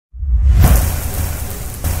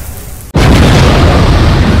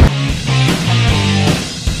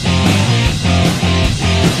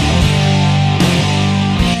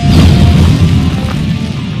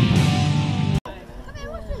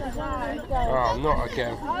Oh, not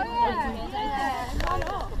again.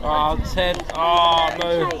 Oh, Ted. Oh,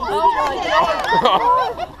 no.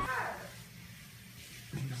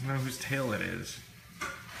 He doesn't know whose tail it is.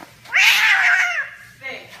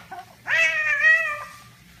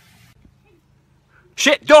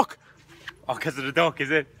 Shit, duck! Oh, because of the duck,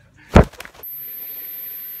 is it?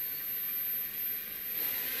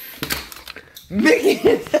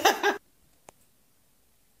 Mickey!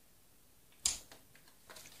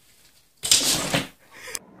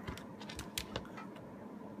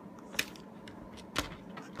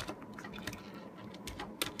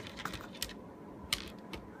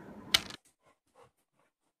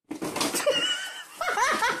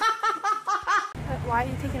 Why are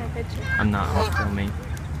you taking a picture? I'm not, I'm filming.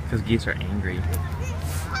 Because geese are angry.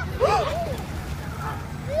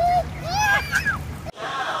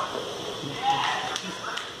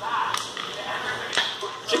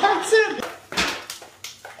 Jackson!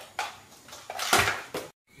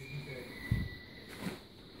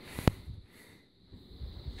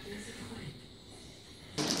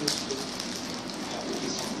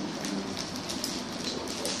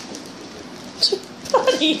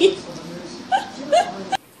 Buddy!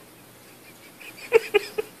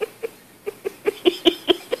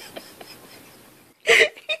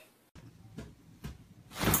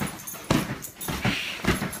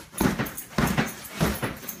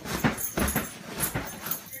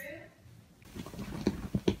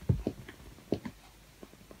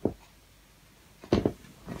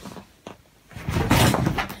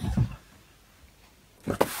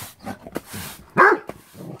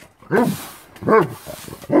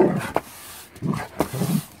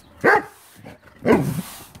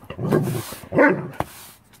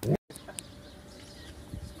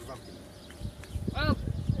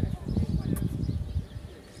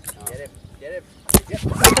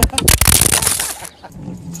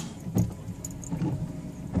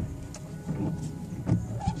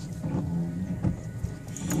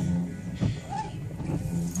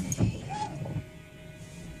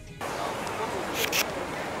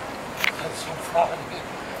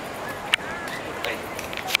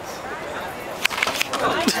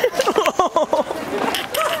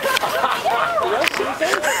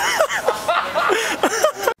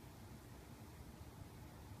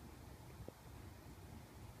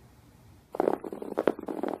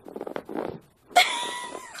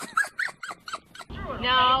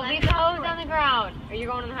 No, leave the hose on the ground, or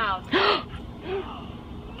you're going in the house.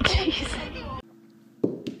 Jeez.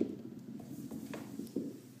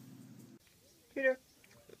 Peter.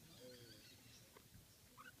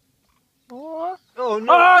 What? Oh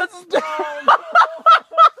no! Oh, it's down!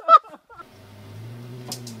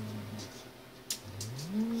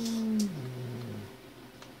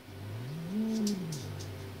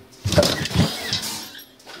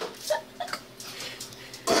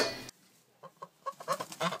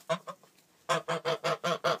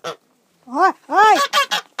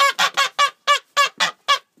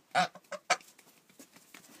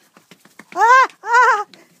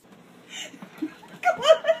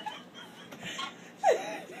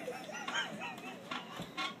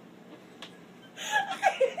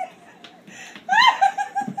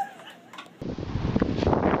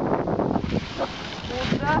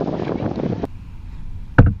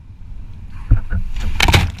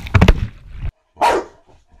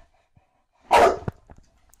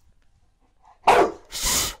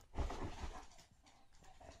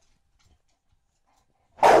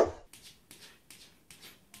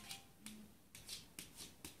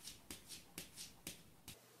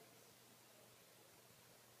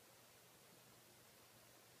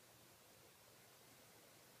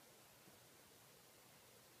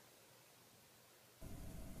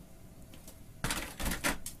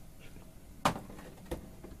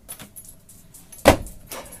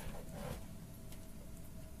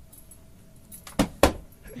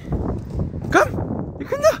 Come! You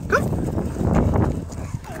can come!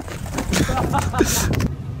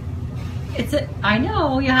 I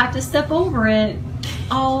know, you have to step over it.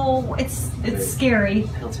 Oh, it's scary.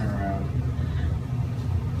 He'll turn around.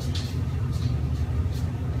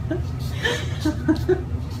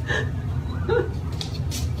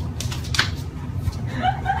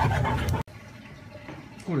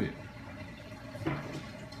 What are you?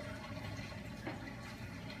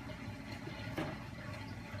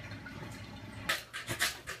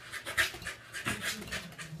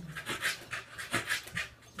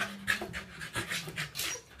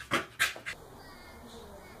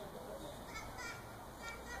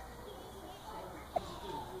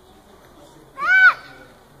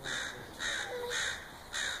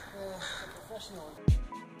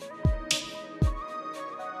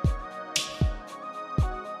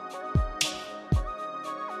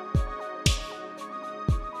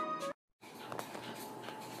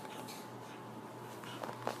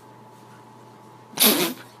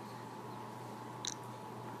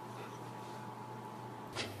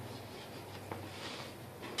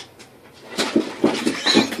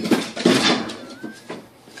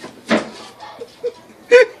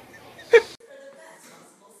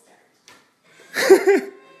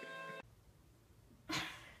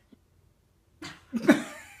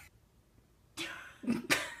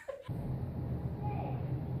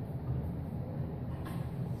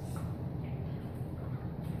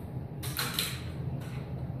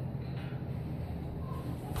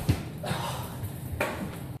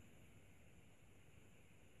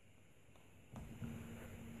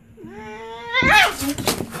 You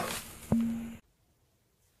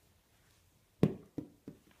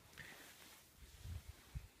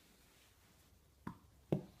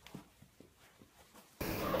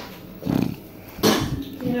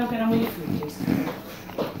know, get on with your food, Jason.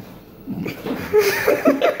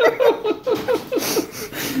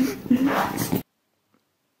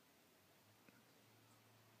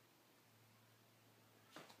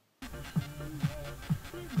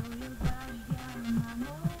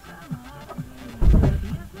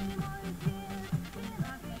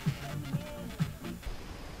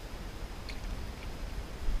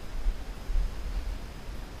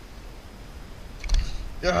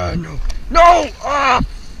 No. No! Ah!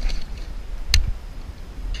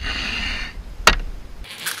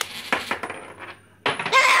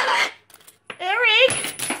 Eric!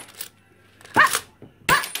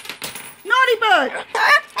 Naughty bird!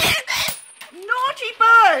 Naughty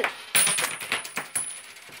bird!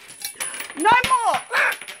 No more!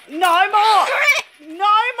 No more!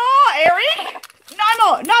 No more, Eric! No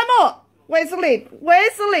more! No more! Where's the lid?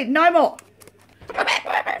 Where's the lid? No more!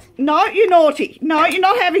 No, you're naughty. No, you're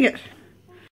not having it.